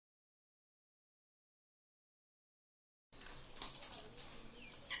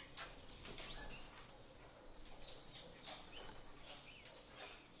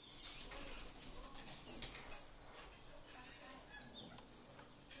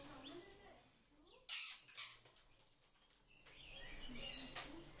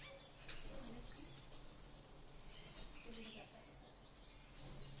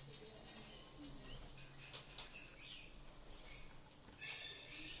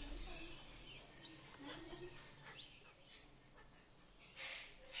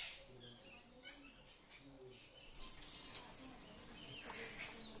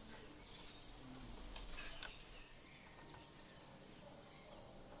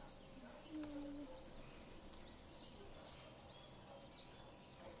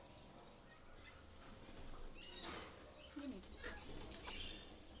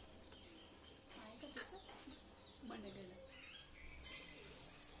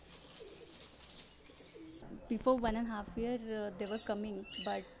before 1.5 year they were coming,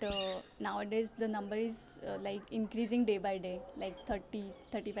 but nowadays the number is like increasing day by day, like 30,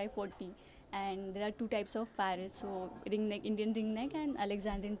 35, 40. And there are two types of parrots, so ringneck, Indian ringneck and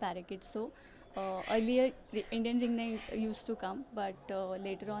Alexandrian parakeet. So earlier Indian ringneck used to come, but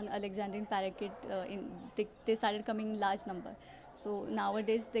later on Alexandrian parakeet they started coming in large number. So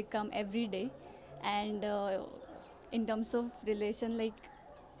nowadays they come every day. And in terms of relation, like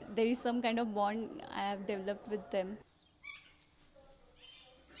there is some kind of bond I have developed with them.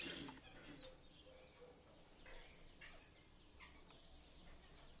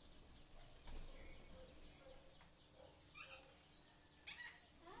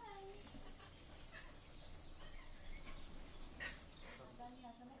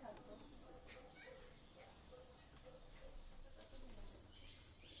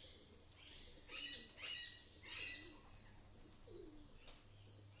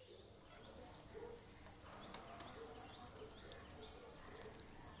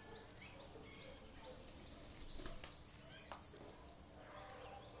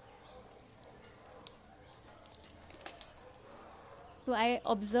 So I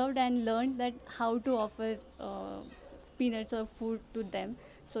observed and learned that how to offer peanuts or food to them,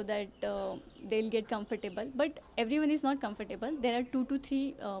 so that they'll get comfortable. But everyone is not comfortable. There are 2 to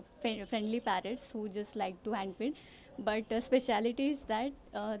 3 friendly parrots who just like to hand feed. But speciality is that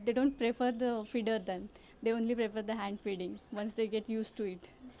they don't prefer the feeder then. They only prefer the hand feeding once they get used to it.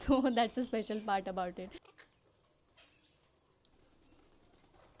 So that's a special part about it.